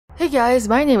Hey guys,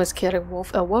 my name is Chaotic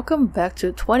Wolf and welcome back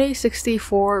to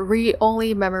 2064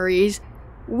 Read-Only Memories.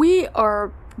 We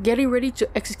are getting ready to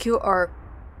execute our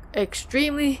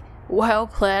extremely wild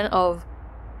plan of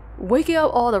waking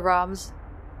up all the ROMs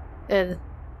and,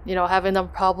 having them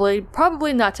probably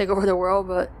not take over the world,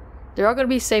 but they're all going to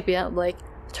be sapient like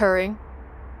Turing.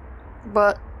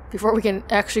 But before we can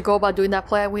actually go about doing that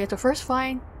plan, we have to first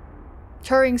find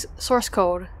Turing's source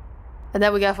code, and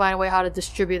then we gotta find a way how to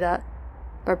distribute that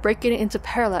by breaking it into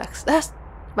Parallax. That's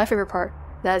my favorite part.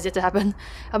 That has yet to happen.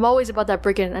 I'm always about that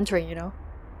breaking and entering,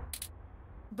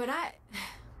 But I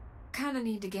kind of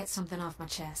need to get something off my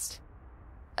chest.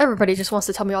 Everybody just wants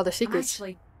to tell me all their secrets. I'm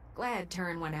actually glad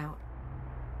Turin went out.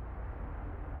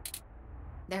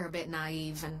 They're a bit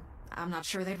naive, and I'm not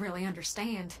sure they'd really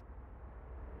understand.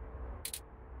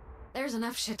 There's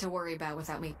enough shit to worry about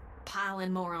without me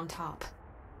piling more on top.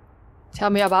 Tell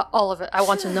me about all of it. I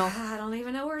want to know. I don't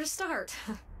even know where to start.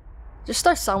 Just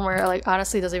start somewhere.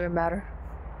 Honestly, it doesn't even matter.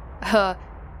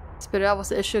 Spit it out. What's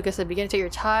the issue? I guess at the beginning, take your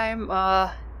time.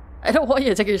 I don't want you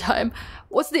to take your time.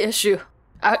 What's the issue?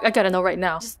 I gotta know right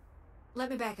now. Just let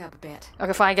me back up a bit.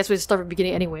 Okay, fine. I guess we start from the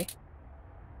beginning anyway.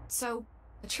 So,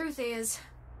 the truth is,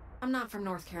 I'm not from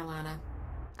North Carolina.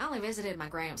 I only visited my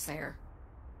gramps there.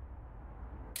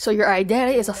 So your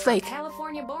identity is a fake.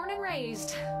 California born and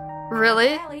raised.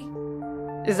 Really? Valley.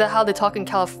 Is that how they talk in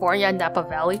California and Napa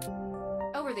Valley?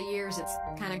 Over the years, it's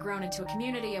kind of grown into a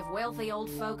community of wealthy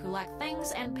old folk who like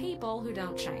things and people who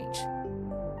don't change.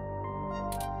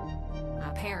 My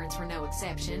parents were no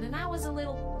exception, and I was a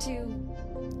little too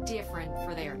different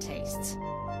for their tastes.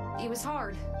 It was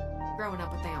hard growing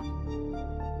up with them.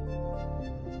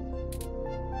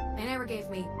 They never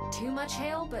gave me too much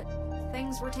hell, but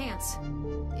things were tense,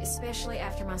 especially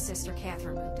after my sister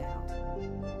Catherine moved out.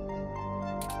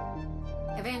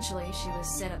 Eventually, she was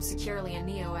set up securely in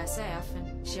Neo-SF,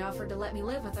 and she offered to let me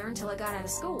live with her until I got out of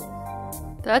school.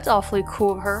 That's awfully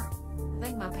cool of her. I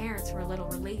think my parents were a little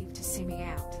relieved to see me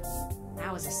out.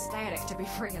 I was ecstatic to be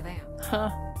free of them. Huh.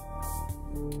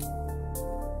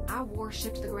 I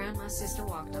worshipped the ground my sister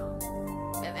walked on.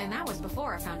 And that was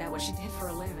before I found out what she did for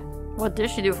a living. What did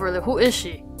she do for a living? Who is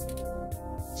she?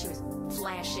 She was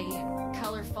flashy and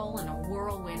colorful and a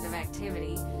whirlwind of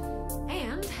activity.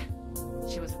 And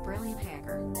she was a brilliant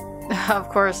hacker. Of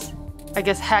course. I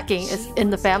guess hacking is in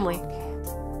the family.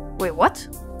 Wait, what?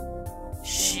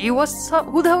 She was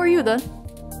who the hell are you then?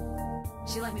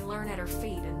 She let me learn at her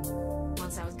feet, and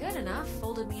once I was good enough,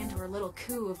 folded me into her little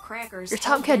coup of crackers. You're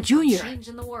Tomcat Jr.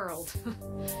 Changing the world.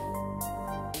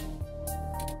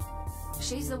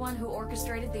 She's the one who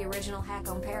orchestrated the original hack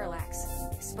on Parallax,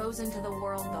 exposing to the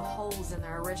world the holes in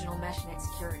their original meshnet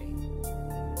security.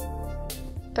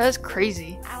 That's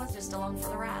crazy. I was just along for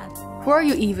the ride. Who are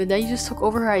you even? That you just took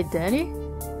over her identity?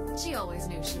 She always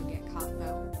knew she would get caught,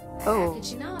 though. Oh. How could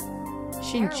she not?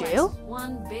 She in Parallax jail? was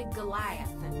one big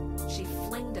Goliath, and she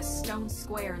flinged a stone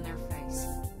square in their face.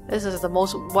 This is the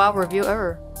most wild review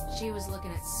ever. She was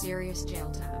looking at serious jail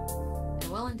time,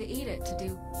 and willing to eat it to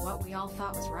do what we all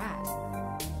thought was right.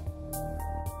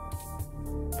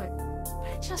 But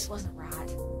it just wasn't right.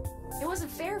 It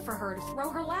wasn't fair for her to throw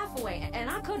her life away, and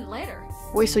I couldn't let her.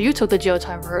 Wait, so you took the jail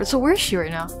time for her. So where is she right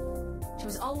now? She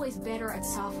was always better at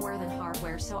software than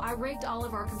hardware, so I rigged all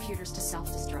of our computers to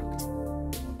self-destruct.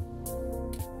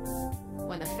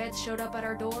 When the feds showed up at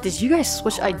our door, Did you guys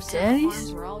switch all our identities? cell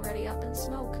phones were already up in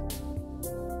smoke.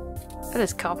 That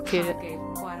is complicated. I gave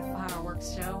quite a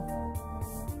fireworks show.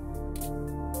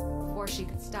 Before she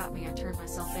could stop me, I turned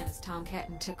myself in as Tomcat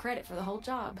and took credit for the whole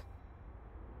job.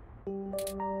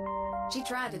 She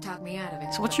tried to talk me out of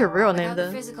it. So what's your real name Without the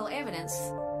then? physical evidence,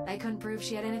 they couldn't prove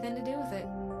she had anything to do with it.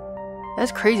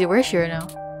 That's crazy. Where is she right now?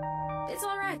 It's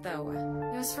alright though.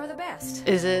 It was for the best.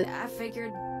 Is it? I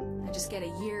figured I'd just get a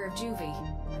year of juvie.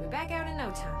 I'll be back out in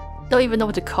no time. Don't even know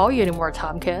what to call you anymore,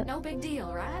 Tomcat. No big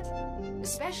deal, right?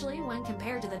 Especially when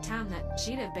compared to the time that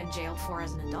she'd have been jailed for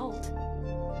as an adult.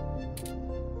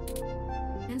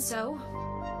 And so,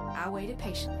 I waited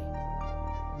patiently.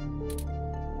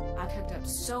 I cooked up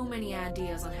so many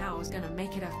ideas on how I was gonna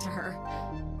make it up to her.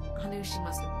 I knew she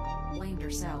must have blamed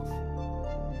herself.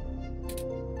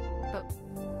 But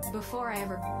before I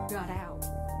ever got out,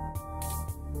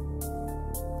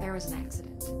 there was an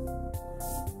accident. An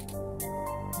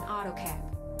auto cab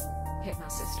hit my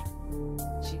sister.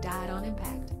 She died on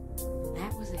impact. And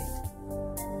that was it.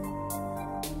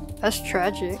 That's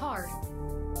tragic. It's hard,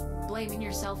 blaming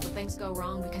yourself when things go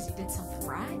wrong because you did something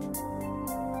right.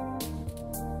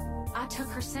 I took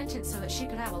her sentence so that she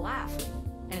could have a life,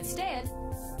 and instead,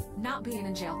 not being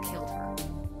in jail killed her.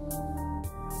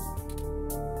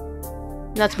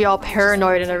 Not to be all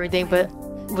paranoid and everything, but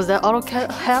Was that AutoCAD I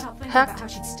can't stop thinking about hacked? how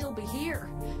she'd still be here.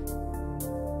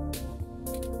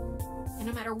 And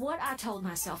no matter what I told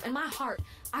myself, in my heart,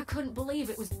 I couldn't believe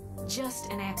it was just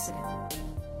an accident.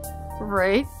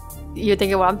 Right? You're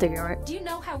thinking what I'm thinking, right? Do you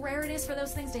know how rare it is for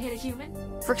those things to hit a human?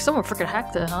 Someone freaking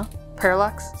hacked it, huh?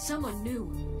 Parallax? Someone knew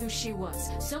who she was.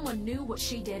 Someone knew what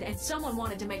she did, and someone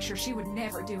wanted to make sure she would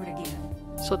never do it again.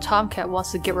 So Tomcat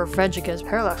wants to get revenge against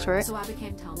Parallax, right? So I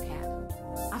became Tomcat.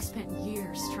 I've spent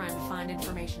years trying to find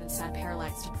information inside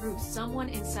Parallax to prove someone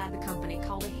inside the company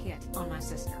called a hit on my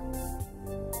sister.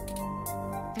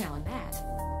 Failing that,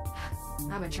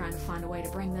 I've been trying to find a way to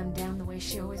bring them down the way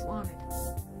she always wanted.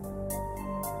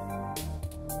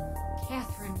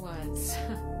 Catherine was...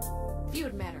 If you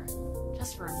had met her,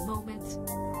 just for a moment,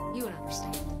 you would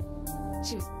understand.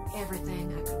 She was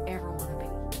everything I could ever want to be.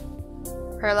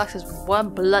 Parallax is one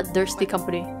bloodthirsty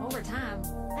company. Over time,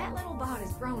 that little bot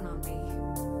has grown on me.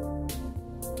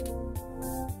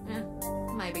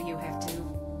 Maybe you have too.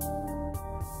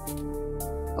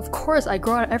 Of course, I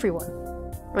grow on everyone.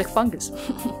 Like fungus.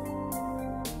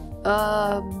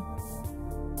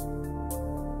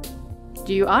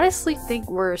 Do you honestly think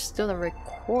we're still in the right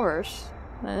course?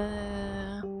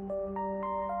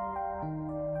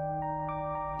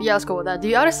 Yeah, let's go with that. Do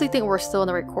you honestly think we're still in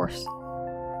the right course?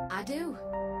 I do.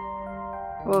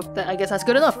 Well, I guess that's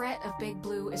good enough. The threat of Big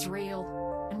Blue is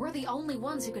real, and we're the only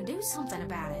ones who can do something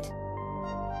about it.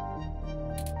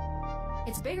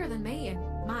 It's bigger than me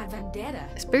and my vendetta.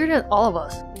 It's bigger than all of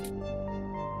us.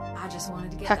 I just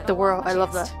wanted to get Hack that the all world. off my I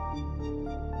love chest.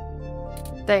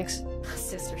 that. Thanks.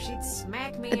 Sister, she'd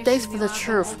smack me And if thanks she for knew the I've been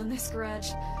truth. holding this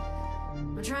grudge.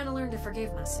 I'm trying to learn to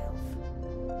forgive myself.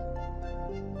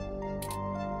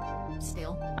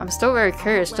 Still, I'm still very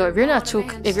curious though. If you're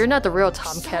not the real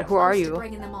Tomcat, who are you?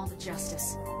 Bringing them all to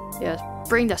justice. Yes,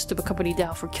 bring that stupid company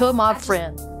down for killing my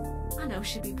friend. I know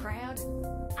she'd be proud.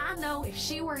 I know if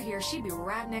she were here, she'd be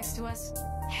right next to us,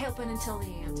 helping until the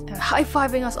end. And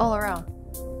high-fiving us all around.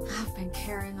 I've been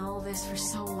carrying all this for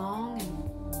so long, and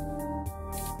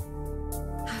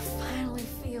I finally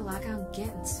feel like I'm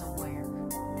getting somewhere.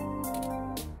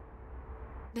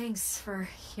 Thanks for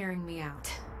hearing me out.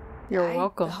 You're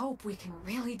welcome. I hope we can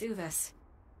really do this.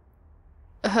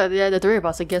 Yeah, the three of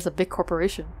us against a big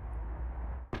corporation.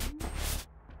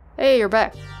 Hey, you're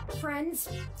back. Friends,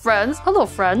 Friends? Hello,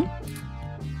 friend.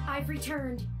 I've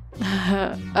returned.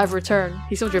 I've returned.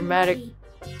 He's so I'm dramatic. ready.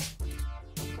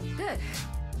 Good.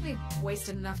 We've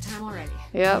wasted enough time already.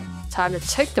 Yep. Time to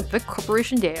take the big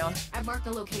corporation down. I've marked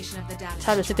the location of the data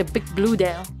Time to take the big blue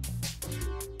down.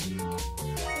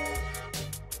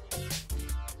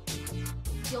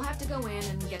 You'll have to go in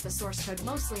and get the source code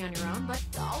mostly on your own, but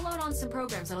I'll load on some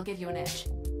programs that'll give you an edge.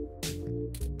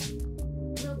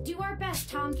 We'll do our best,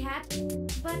 Tomcat.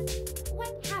 But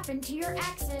what happened to your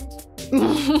accent?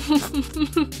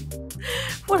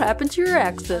 What happened to your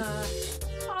accent?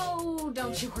 Oh,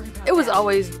 don't you worry about It was that.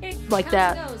 always It like comes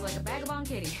that. and goes like a vagabond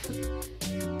kitty.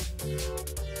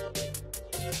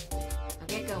 Now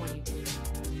get going, you two.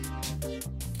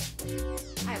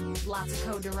 I have lots of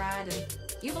code to write, and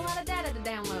you have a lot of data to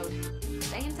download.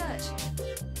 Stay in touch.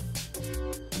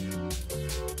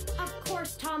 Of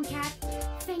course, Tomcat.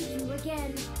 Thank you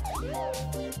again.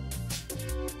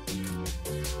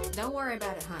 Don't worry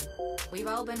about it, hon. We've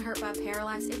all been hurt by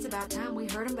Parallax. It's about time we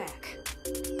hurt him back.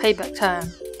 Payback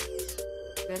time.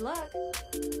 Good luck.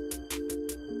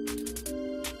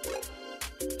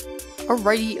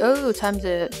 Alrighty. Oh, time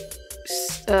to,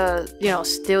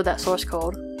 steal that source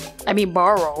code. I mean,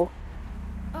 borrow.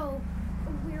 Oh,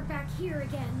 we're back here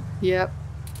again. Yep.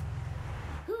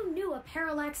 Who knew a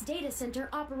Parallax data center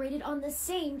operated on the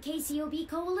same KCOB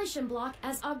coalition block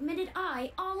as Augmented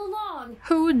Eye all along?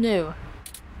 Who knew?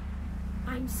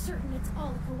 I'm certain it's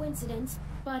all a coincidence,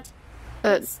 but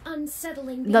Uh, it's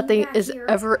unsettling being Nothing back is here.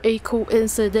 ever a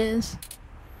coincidence.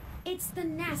 It's the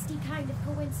nasty kind of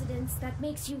coincidence that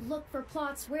makes you look for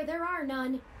plots where there are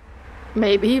none.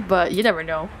 Maybe, but you never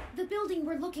know. The building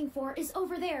we're looking for is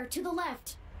over there to the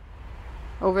left.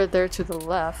 Over there to the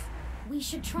left. We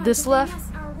should try This to left?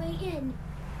 finesse our way in.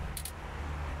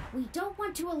 We don't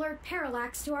want to alert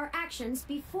Parallax to our actions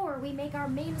before we make our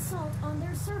main assault on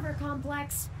their server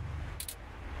complex.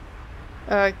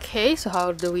 Okay, so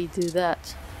how do we do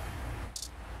that?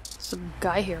 Some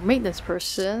guy here, maintenance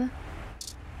person.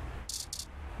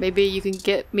 Maybe you can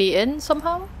get me in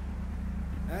somehow?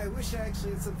 I wish I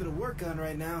actually had something to work on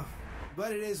right now,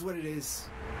 but it is what it is.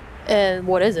 And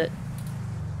what is it?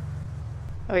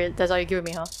 Oh yeah, that's all you're giving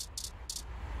me, huh?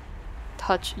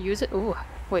 Touch, use it? Ooh,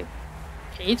 wait.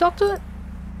 Can you talk to it?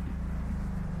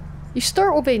 You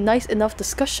start with a nice enough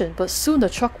discussion, but soon the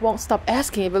truck won't stop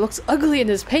asking if it looks ugly in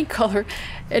its paint color,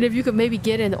 and if you could maybe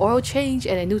get an oil change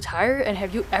and a new tire, and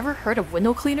have you ever heard of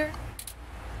window cleaner?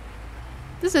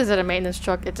 This isn't a maintenance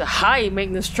truck, it's a high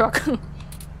maintenance truck.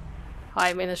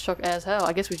 High maintenance truck as hell.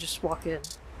 I guess we just walk in.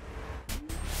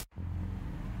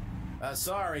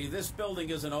 Sorry, this building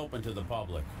isn't open to the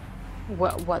public.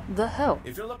 What the hell?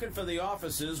 If you're looking for the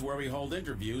offices where we hold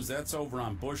interviews, that's over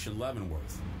on Bush and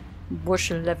Leavenworth.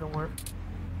 Bush and Leavenworth.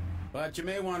 But you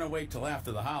may want to wait till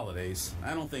after the holidays.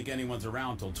 I don't think anyone's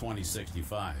around till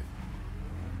 2065.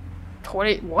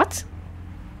 20... what?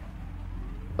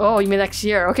 Oh, you mean next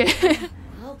year, okay.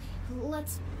 Well,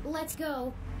 let's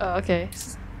go. Okay.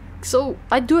 So,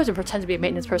 I do have to pretend to be a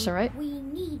maintenance person, right? We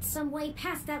need some way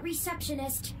past that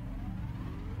receptionist.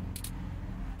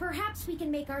 Perhaps we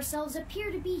can make ourselves appear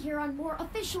to be here on more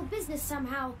official business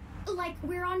somehow. Like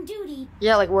we're on duty.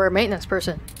 Yeah, like we're a maintenance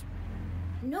person.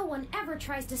 No one ever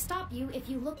tries to stop you if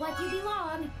you look like you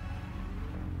belong.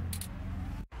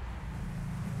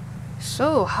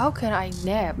 So, how can I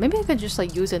nab? Maybe I could just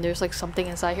like use it. There's like something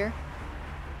inside here.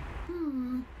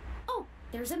 Oh,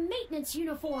 there's a maintenance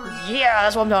uniform. Yeah,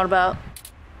 that's what I'm talking about.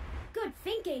 Good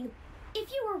thinking.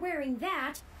 If you were wearing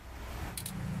that...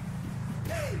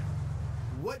 Hey!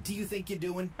 What do you think you're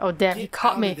doing? Oh damn, he Get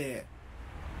caught out me. of there.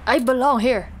 I belong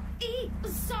here.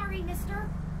 Sorry, mister.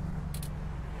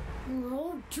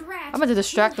 Oh, drat. I'm gonna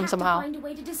distract him We'll have somehow. to find a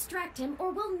way to distract him, or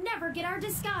we'll never get our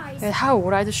disguise. And how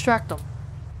would I distract him?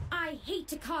 I hate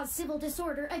to cause civil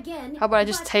disorder again. How about I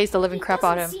just but tase the living he crap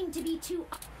out of doesn't him? seem to be too...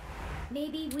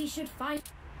 Maybe we should find...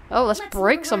 Oh, let's Let's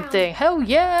break look something. around. Hell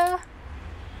yeah!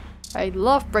 I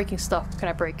love breaking stuff. What can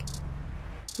I break?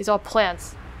 These are all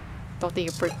plants. Don't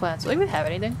think you break plants. Do I even have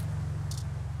anything?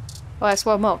 Oh, I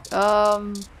spoiled milk.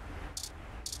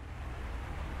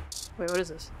 Wait, what is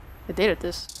this? I dated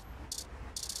this.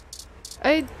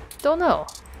 I don't know.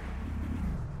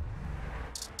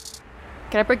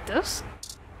 Can I break this?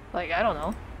 Like, I don't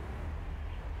know.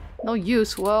 No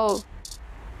use. Well,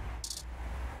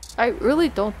 I really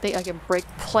don't think I can break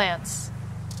plants.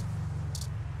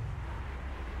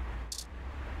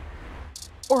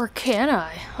 Or can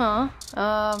I?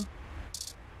 Huh?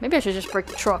 Maybe I should just break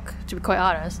the truck, to be quite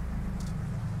honest.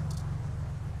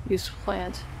 Use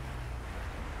plant.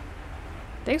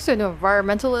 Thanks to an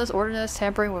environmentalist ordinance,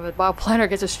 tampering with a bioplanner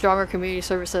gets a stronger community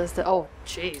services that— oh,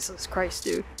 Jesus Christ,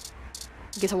 dude.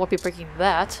 I guess I won't be breaking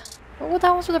that. But what the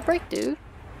hell was with a break, dude?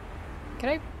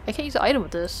 I can't use the item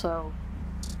with this, so...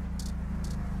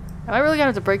 Am I really gonna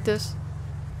have to break this?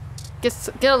 Get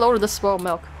a load of this spoiled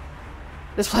milk.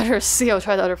 This planter is sealed,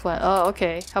 try the other plant. Oh,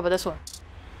 okay. How about this one?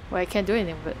 Wait, I can't do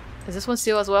anything with it. Is this one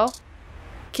sealed as well?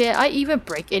 Can I even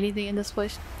break anything in this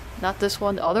place? Not this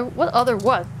one. The other? What other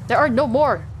what? There are no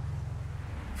more!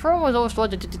 From was always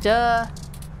flooded.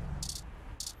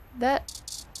 That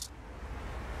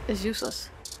is useless.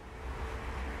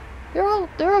 They're all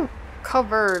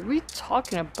covered. What are you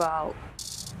talking about?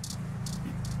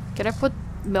 Can I put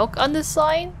milk on this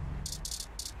sign?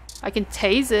 I can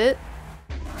tase it.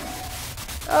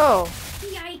 Oh.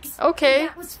 Yikes. Okay.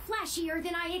 That was flashier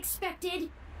than I expected.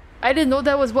 I didn't know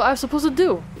that was what I was supposed to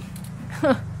do.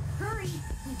 Hurry.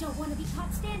 We don't want to be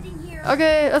caught standing here.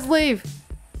 Okay, let's leave.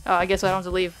 Oh, I guess I don't have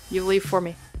to leave. You leave for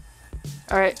me.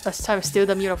 Alright, let's time to steal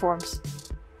them uniforms.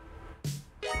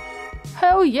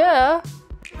 Hell yeah!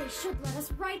 They should let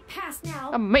us right past now.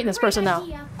 I'm a maintenance Great person now.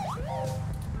 idea.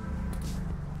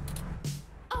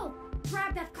 Oh,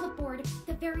 grab that clipboard.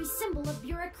 The very symbol of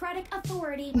bureaucratic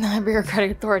authority.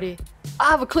 Bureaucratic authority. I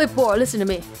have a clipboard, listen to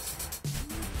me.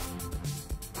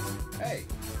 Hey,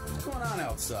 what's going on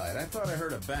outside? I thought I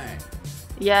heard a bang.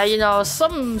 Yeah, you know,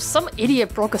 some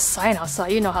idiot broke a sign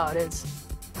outside, you know how it is.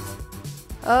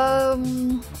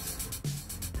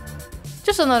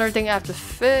 Just another thing I have to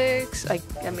fix. I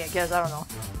mean, I guess, I don't know.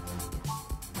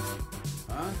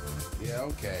 Huh? Yeah,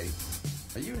 okay.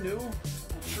 Are you new?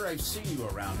 I'm sure I've seen you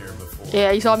around here before.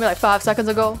 Yeah, you saw me like 5 seconds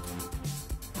ago.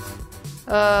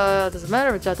 Doesn't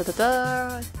matter. Da, da,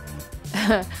 da,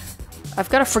 da. I've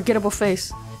got a forgettable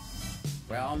face.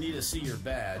 Well, I'll need to see your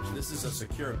badge. This is a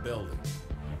secure building.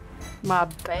 My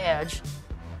badge.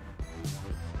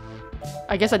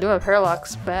 I guess I do have a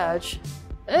Parallax badge.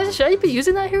 Should I be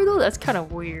using that here though? That's kind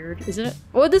of weird, isn't it?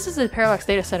 Well, this is the Parallax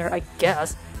data center, I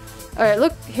guess. Alright,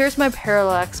 look, here's my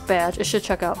Parallax badge. It should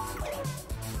check out.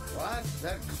 What?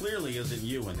 That clearly isn't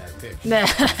you in that picture. Nah,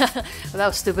 that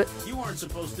was stupid. You aren't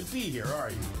supposed to be here, are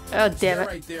you? Oh, damn Stay it.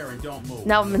 right there and don't move.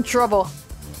 Now I'm in trouble.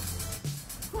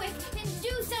 Quick, and do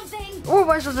something. What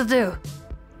am I supposed to do?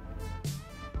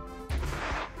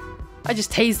 I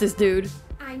just tased this dude.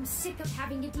 I I'm sick of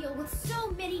having to deal with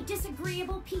so many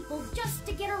disagreeable people just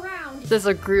to get around.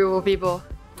 Disagreeable people.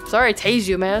 Sorry, I tased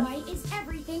you, man. Why is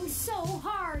everything so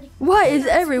hard? Why is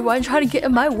everyone trying to get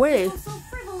in my way? So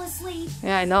frivolously.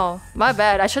 Yeah, I know. My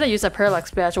bad. I should have used a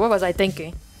Parallax badge. What was I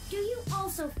thinking? Do you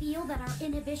also feel that our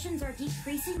inhibitions are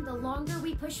decreasing the longer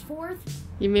we push forth?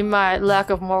 You mean my lack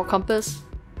of moral compass?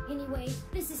 Anyway,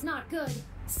 this is not good.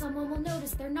 Someone will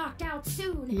notice they're knocked out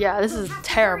soon. Yeah, this We'll is have to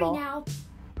terrible. hurry now.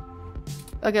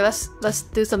 Okay, let's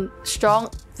do some strong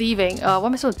thieving. What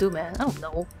am I supposed to do, man? I don't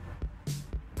know.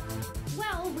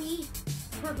 Well, we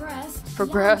progressed.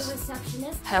 Progressed? beyond the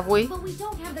receptionist, Have we? But we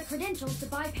don't have the credentials to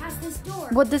bypass this door.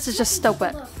 Well, this is just Let me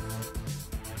take a stupid.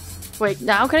 look. Wait,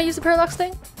 now can I use the Parallax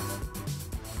thing?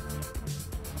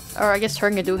 Or I guess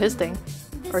Turn can do his thing.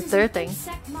 This Or is their an thing.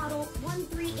 Insect model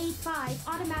 1385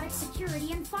 automatic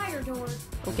security and fire door.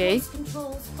 Okay. Voice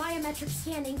controls, biometric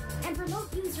scanning, and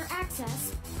remote user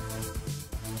access.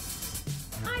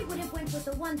 I would have went with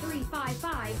the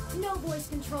 1355. No voice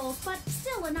controls, but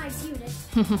still a nice unit.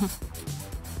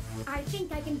 I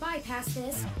think I can bypass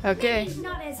this. Okay. Maybe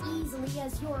not as easily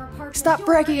as your apartment Stop door,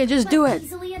 bragging and just but do it.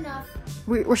 Easily enough.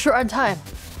 We're short on time.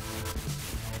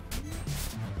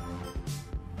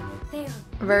 There.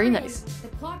 Very we're nice. in.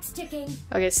 The clock's ticking.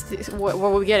 Okay, what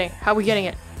are we getting? How are we getting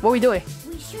it? What are we doing?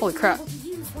 We should Holy be crap. able to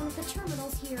use one of the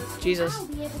terminals here. and Jesus. I'll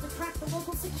be able to crack the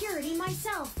local security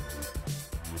myself.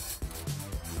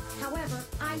 However,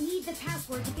 I need the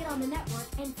password to get on the network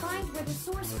and find where the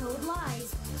source code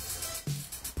lies.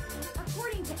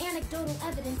 According to anecdotal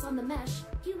evidence on the mesh,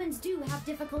 humans do have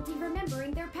difficulty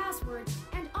remembering their passwords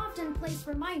and often place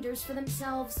reminders for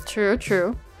themselves. True,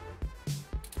 true.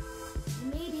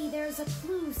 Maybe there's a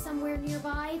clue somewhere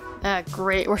nearby. Ah,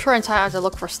 great. We're short on time. I have to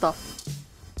look for stuff.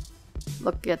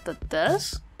 Look at the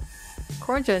desk.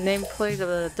 According to the nameplate,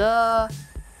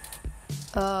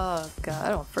 Oh god, I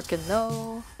don't freaking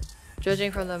know.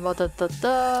 Judging from the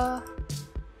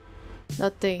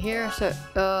nothing here.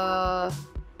 So,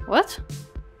 what?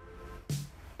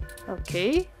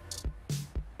 Okay.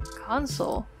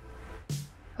 Console.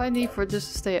 I need for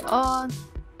this to stay on.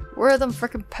 Where are them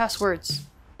freaking passwords?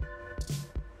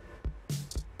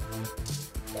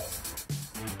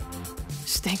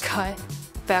 Stink eye.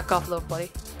 Back off, little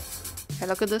buddy. Can I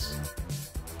look at this?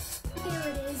 There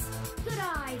it is. Good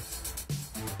eye.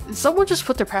 Did someone just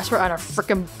put their password on a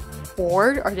freaking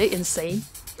board? Are they insane?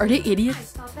 Are they I idiots?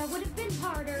 thought that would have been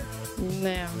harder.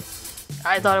 Man.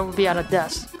 I thought it would be on a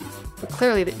desk. But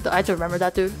clearly, I have to remember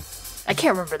that, dude. I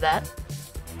can't remember that.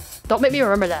 Don't make me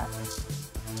remember that.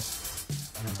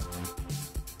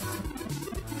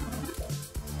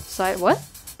 Side what?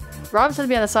 Robin said to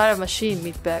be on the side of a machine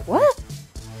meets back. What?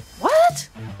 What?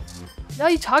 What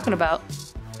are you talking about?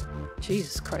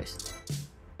 Jesus Christ.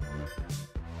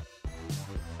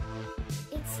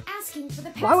 It's asking for the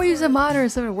password. Why would we use a monitor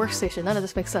instead of a workstation? None of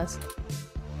this makes sense.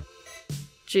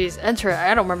 Jeez, enter it.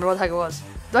 I don't remember what the heck it was.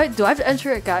 Do I have to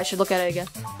enter it? God, I should look at it again.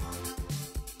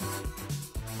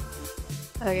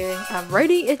 Okay, I'm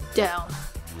writing it down.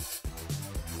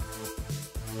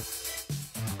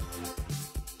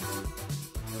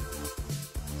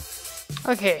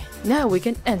 Okay, now we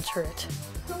can enter it.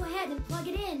 Go ahead and plug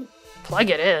it in. Plug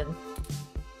it in.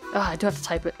 Ah, I do have to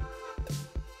type it.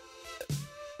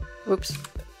 Oops.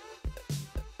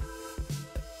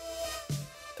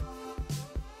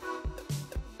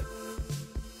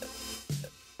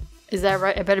 Is that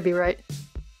right? It better be right.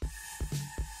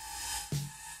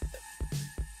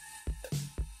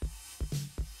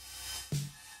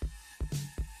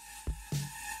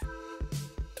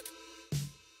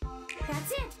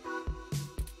 That's it.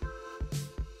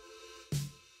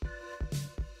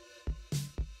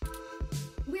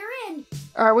 We're in.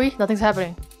 Are we? Nothing's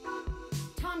happening.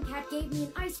 Tomcat gave me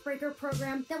an icebreaker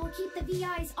program that will keep the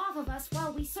VIs off of us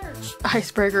while we search.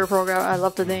 Icebreaker program. I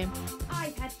love the name.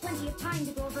 I've had plenty of time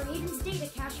to go over Aiden's data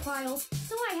cache files,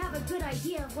 so I have a good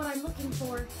idea of what I'm looking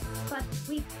for. But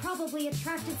we've probably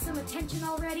attracted some attention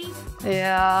already.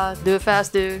 Yeah, do it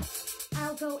fast, dude.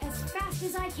 I'll go as fast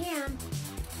as I can.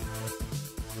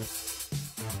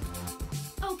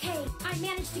 Okay, I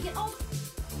managed to get all...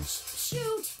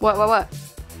 Shoot! What?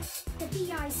 The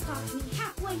VI stopped me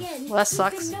halfway in. Well, that We've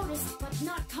sucks. been noticed, but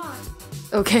not caught.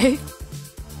 Okay.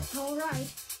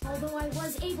 Alright. Although I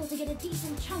was able to get a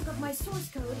decent chunk of my source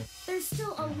code, there's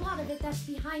still a lot of it that's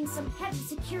behind some heavy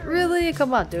security. Really?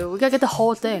 Come on, dude. We gotta get the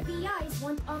whole The thing. VIs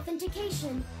want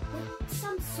authentication with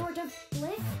some sort of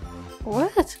glyph.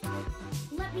 What?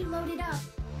 Let me load it up.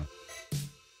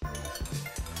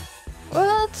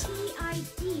 What?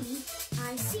 PID.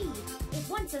 I see. It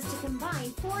wants us to combine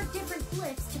 4 different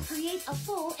glyphs to create a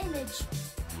full image.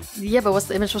 Yeah, but what's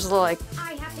the image supposed to look like?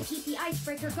 I have to keep the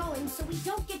icebreaker going so we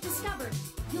don't get discovered.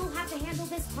 You'll have to handle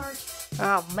this part.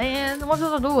 Oh man, what am I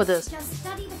supposed to do with this? Just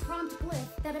study the prompt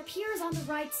glyph that appears on the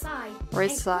right side. Right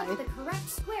and side. click the correct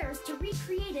squares to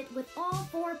recreate it with all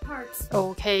 4 parts.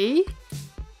 Okay.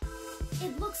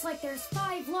 It looks like there's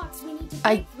 5 locks we need to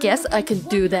I break through guess I within can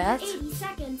do that. 180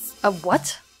 seconds.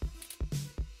 What?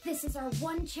 This is our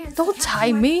one chance Don't to tie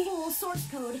capture our me. full source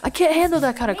code. I can't handle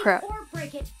that kind of Make crap. or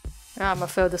break it. I'm gonna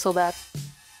fail this so bad.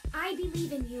 I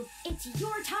believe in you. It's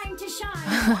your time to shine.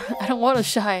 I don't want to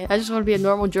shine. I just want to be a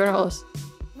normal journalist.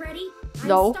 Ready? I'm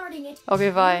No. starting it.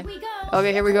 Okay, fine. Here we go.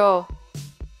 Okay, here we go.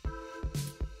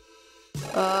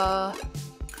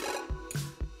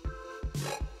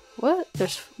 What?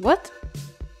 There's what?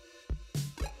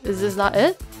 Is this not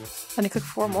it? Can I click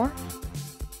 4 more?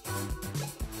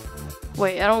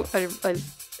 Wait, I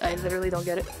literally don't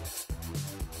get it.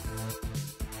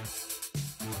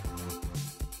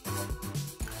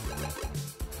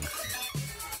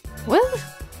 What?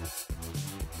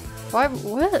 Why?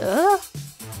 What?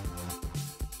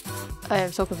 I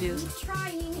am so confused. Keep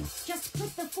trying. Just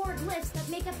click the 4 glyphs that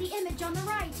make up the image on the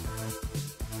right.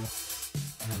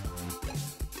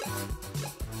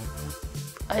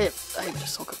 I'm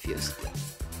just so confused.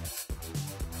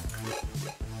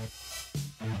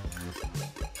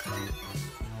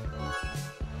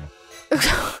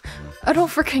 I don't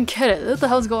freaking get it. What the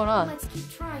hell's going on? Let's keep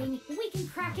trying. We can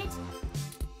crack it.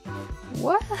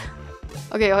 What?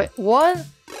 Okay, wait, 1,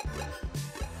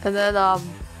 and then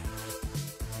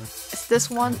it's this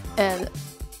one and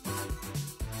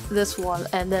this one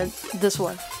and then this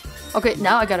one. Okay,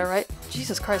 now I got it right.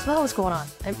 Jesus Christ, what the hell is going on?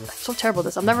 I'm so terrible at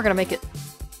this. I'm never gonna make it.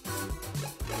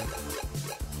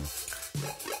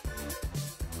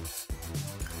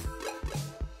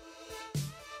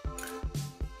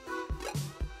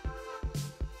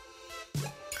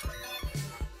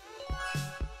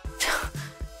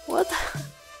 What the?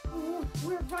 Oh,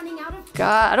 we're running out of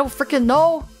God, I don't freaking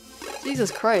know.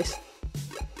 Jesus Christ.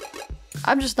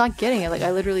 I'm just not getting it. Like,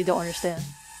 I literally don't understand.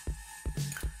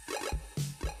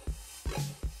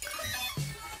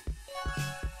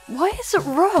 Why is it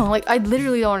wrong? Like, I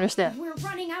literally don't understand. We're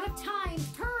running out of time.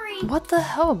 Hurry! What the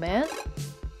hell, man?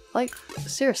 Like,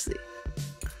 seriously.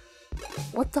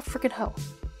 What the freaking hell?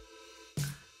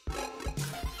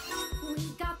 We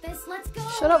got this. Let's go.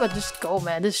 Shut up and just go,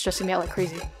 man. This is stressing me out like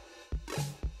crazy.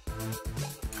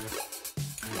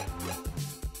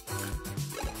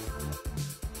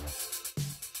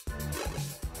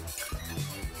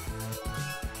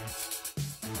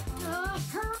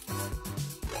 Hurry.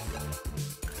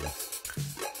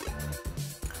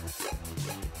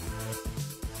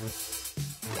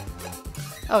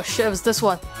 Oh shit, it was this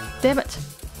one. Damn it.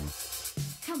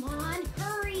 Come on,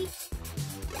 hurry.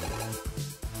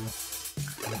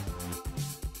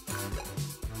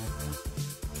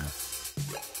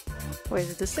 Wait,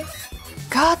 is it this thing?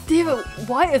 God damn it,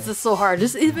 why is this so hard?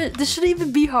 This shouldn't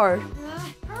even be hard.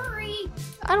 Hurry.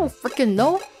 I don't freaking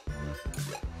know.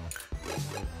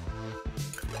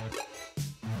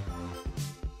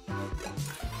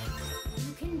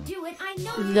 You can do it. I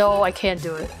know you No, I can't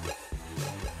do it.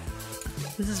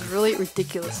 This is really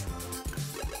ridiculous.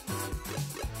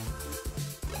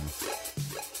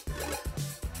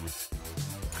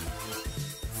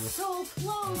 so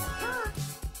close. Hurry.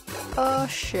 Oh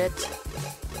shit.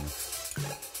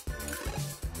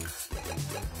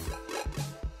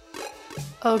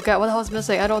 Oh god, what the hell is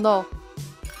missing? I don't know.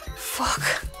 Fuck.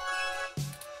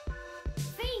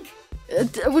 Think.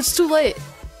 It was too late.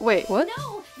 Wait, what?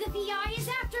 No, the VI is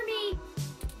after me.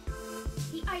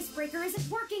 The icebreaker isn't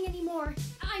working anymore.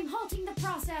 I'm halting the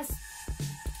process.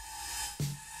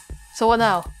 So what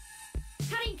now?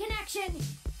 Cutting connection.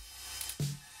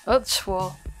 Oh,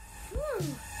 well.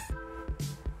 Whew.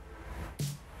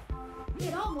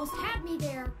 It almost had me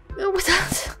there. What's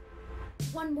that?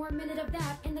 1 more minute of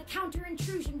that, and the counter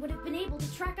intrusion would have been able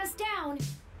to track us down.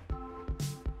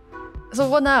 So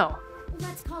what now?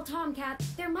 Let's call Tomcat.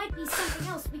 There might be something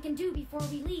else we can do before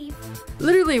we leave.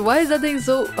 Literally, why is that thing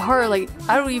so hard? Like,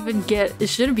 I don't even get. It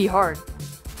shouldn't be hard.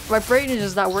 My brain is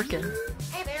just not working.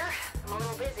 Hey there, I'm a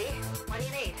little busy. What do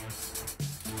you need?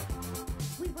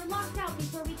 We were locked out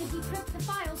before we could decrypt the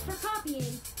files for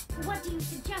copying. What do you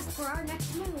suggest for our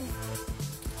next move?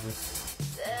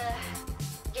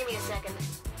 Give me a second.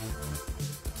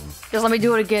 Just let me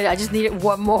do it again. I just need it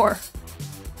 1 more.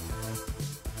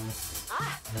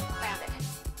 Found it.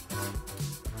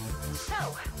 So,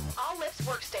 all Lyft's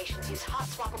workstations use hot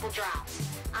swappable drives.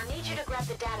 I need you to grab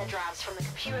the data drives from the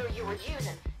computer you were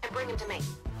using and bring them to me.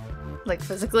 Like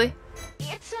physically?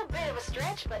 It's a bit of a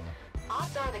stretch, but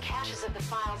Odds are the caches of the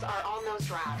files are on those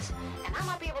drives, and I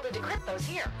might be able to decrypt those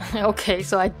here. Okay,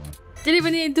 so I didn't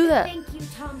even need to do that. Thank you,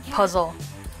 Tomcat. Puzzle.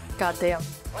 God damn.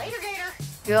 Later, Gator.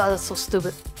 Yeah, that's so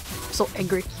stupid. I'm so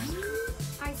angry.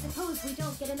 I suppose we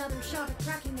don't get another shot at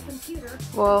cracking the computer.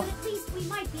 Well, but at least we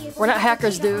might be able we're not to get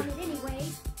hackers, data dude. on it anyway.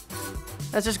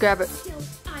 Let's just grab it. Still,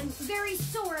 I'm very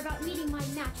sore about meeting my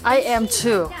match. I am Seems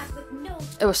too. like that with no...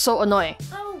 It was so annoying.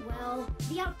 Oh well,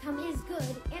 the outcome is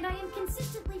good, and I am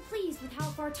consistently pleased with how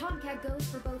far Tomcat goes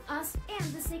for both us and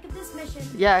the sake of this mission.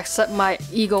 Yeah, except my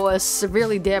ego is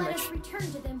severely Let damaged. us return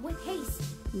to them with haste.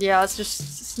 Yeah, let's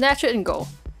just snatch it and go.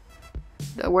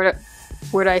 Where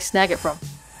did I snag it from?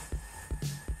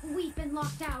 We've been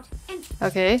locked out, and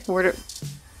Okay,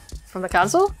 from the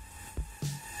console?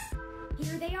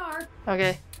 here they are.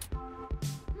 Okay,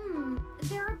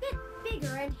 They're a bit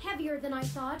bigger and heavier than I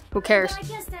thought. Who cares? But I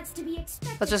guess that's to be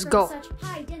expected. Let's just from go. Such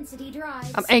high-density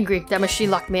drives. I'm angry. That machine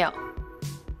locked me out.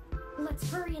 Let's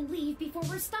hurry and leave before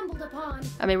we're stumbled upon.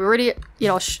 I mean, we already,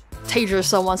 tasered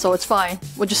someone, so it's fine.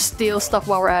 We'll just steal stuff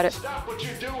while we're at it. Stop what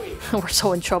you're doing! We're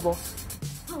so in trouble.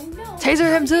 Oh no! Taser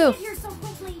him How did too. we get here so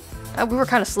quickly? We were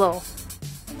kind of slow.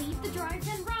 Leave the drives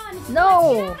and run. No!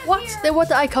 Let's get out of What? here. Then what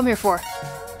did I come here for?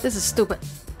 This is stupid.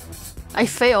 I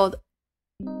failed.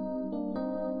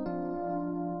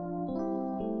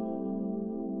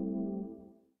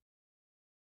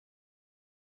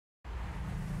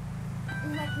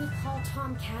 Let me call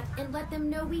Tomcat and let them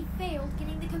know we failed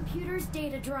getting the computer's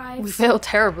data drives. We failed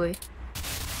terribly.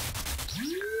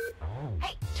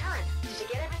 Hey, Turin, did you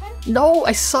get everything? No,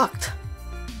 I sucked.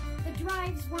 The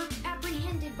drives were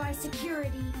apprehended by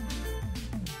security.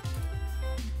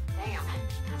 Damn,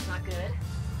 that's not good.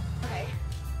 Okay.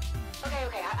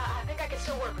 I think I can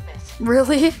still work with this.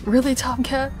 Really? Really,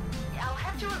 Tomcat? I'll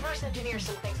have to reverse engineer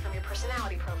some things from your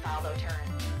personality profile, though, Turin.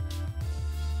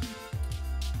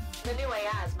 The new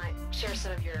AIs might share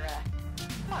some of your,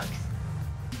 marks.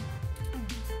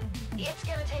 It's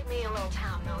gonna take me a little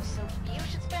time, though, so you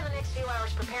should spend the next few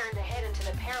hours preparing to head into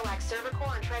the Parallax server core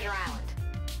on Treasure Island.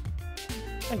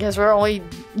 I guess we're only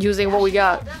using what we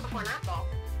got. Done before nightfall.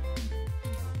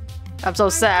 I'm so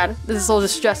sad. This is so The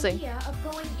distressing. idea of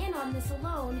going in on this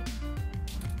alone.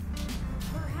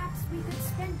 Perhaps we could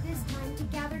spend this time to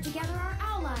gather together our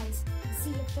allies, see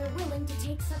if they're willing to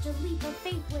take such a leap of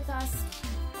faith with us.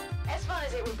 As fun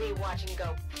as it would be watching you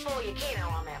go full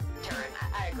Yukino on that turn,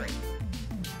 I agree.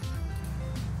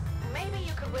 Maybe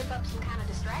you could whip up some kind of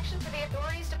distraction for the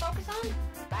authorities to focus on?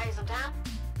 Buy you some time?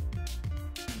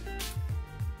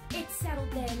 It's settled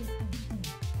then.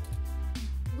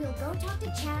 We'll go talk to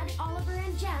Chad, Oliver,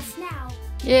 and Jess now.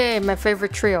 Yay, my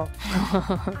favorite trio.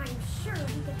 I'm sure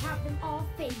we could have them all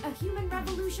fake a human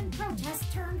revolution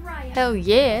protest turned riot. Hell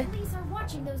yeah. Police are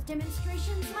watching those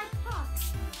demonstrations like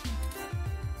hawks.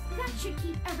 That should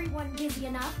keep everyone busy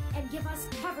enough and give us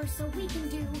cover so we can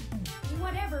do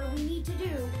whatever we need to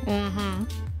do. Mm-hmm.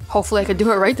 Hopefully I can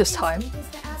do it right this time. Instinct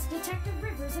is to ask Detective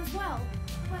Rivers as well,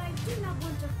 but I do not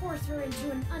want to force her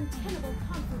into an untenable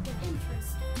conflict of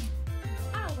interest.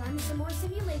 I'll run some more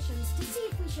simulations to see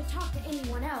if we should talk to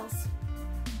anyone else.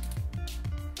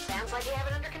 Sounds like you have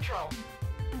it under control.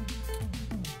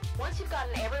 Once you've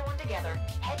gotten everyone together,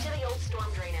 head to the old storm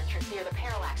drain entrance near the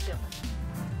Parallax building.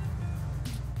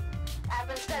 I've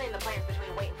been studying the plans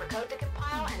between waiting for code to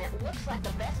compile, and it looks like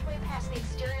the best way past the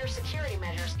exterior security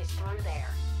measures is through there.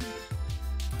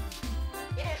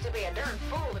 You'd have to be a darn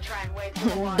fool to try and wade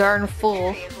through the water. Darn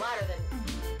fool. Security is lighter than...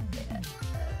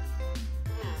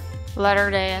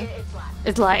 Letter Dan.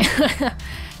 It's light. It's like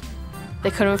they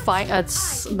couldn't find a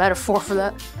metaphor for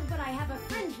that. But I have a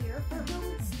friend here for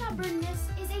whom stubbornness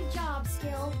is a job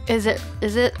skill. Is it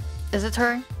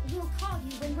Turing? We'll call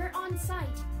you when we're on site.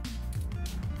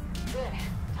 Good.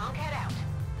 Tomcat out.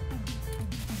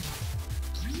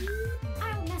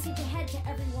 I'll message ahead to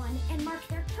everyone and mark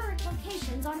their current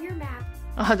locations on your map.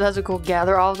 That's a cool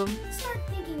gather all of them. Start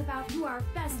thinking about who our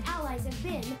best allies have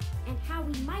been and how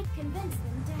we might convince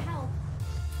them to help.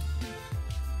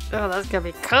 Oh, that's gonna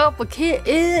be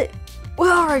complicated.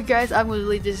 Well, alright guys, I'm gonna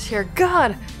leave this here.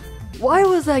 God, why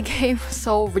was that game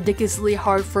so ridiculously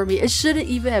hard for me? It shouldn't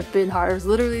even have been hard. It was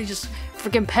literally just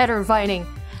freaking pattern finding.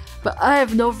 But I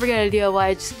have no freaking idea why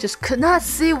I just could not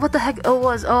see what the heck it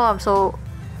was. Oh, I'm so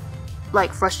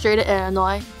like frustrated and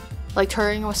annoyed. Like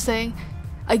Turing was saying,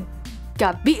 I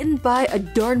got beaten by a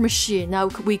darn machine. Now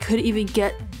we couldn't even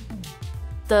get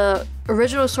the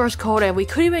original source code, and we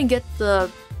couldn't even get the,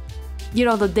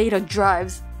 the data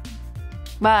drives.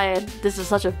 Man, this is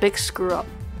such a big screw up.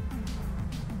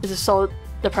 This is so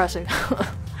depressing.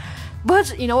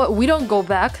 But you know what? We don't go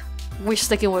back. We're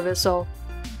sticking with it, so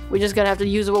we're just gonna have to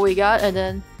use what we got and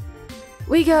then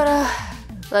we gotta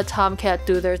let Tomcat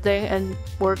do their thing, and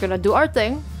we're gonna do our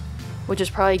thing, which is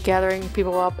probably gathering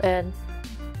people up and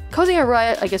causing a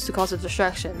riot, I guess, to cause a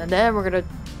distraction. And then we're gonna,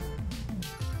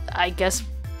 I guess,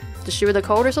 distribute the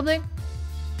code or something?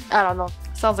 I don't know.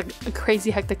 Sounds like a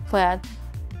crazy hectic plan.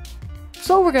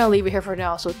 So we're gonna leave it here for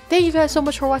now. So thank you guys so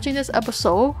much for watching this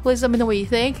episode. Please let me know what you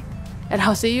think, and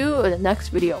I'll see you in the next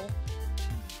video.